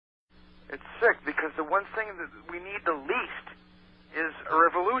because the one thing that we need the least is a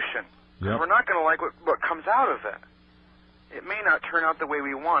revolution. Because Yep. we're not going to like what comes out of it. It may not turn out the way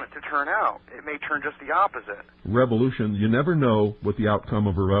we want it to turn out. It may turn just the opposite. Revolution, you never know what the outcome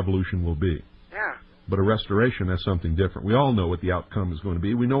of a revolution will be. Yeah. But a restoration has something different. We all know what the outcome is going to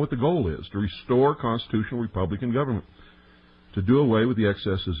be. We know what the goal is, to restore constitutional Republican government, to do away with the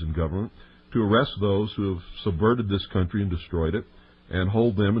excesses in government, to arrest those who have subverted this country and destroyed it, and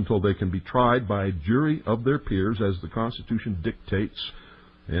hold them until they can be tried by a jury of their peers as the Constitution dictates,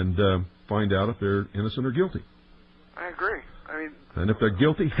 and find out if they're innocent or guilty. I agree. I mean, And if they're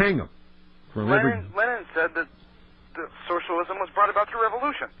guilty, hang them. Lenin said that socialism was brought about through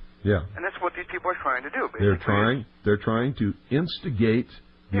revolution. Yeah. And that's what these people are trying to do, basically. They're trying to instigate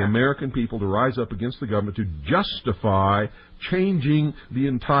the American people to rise up against the government to justify changing the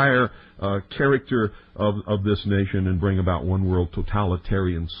entire character of this nation and bring about one world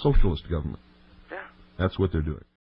totalitarian socialist government. Yeah. That's what they're doing.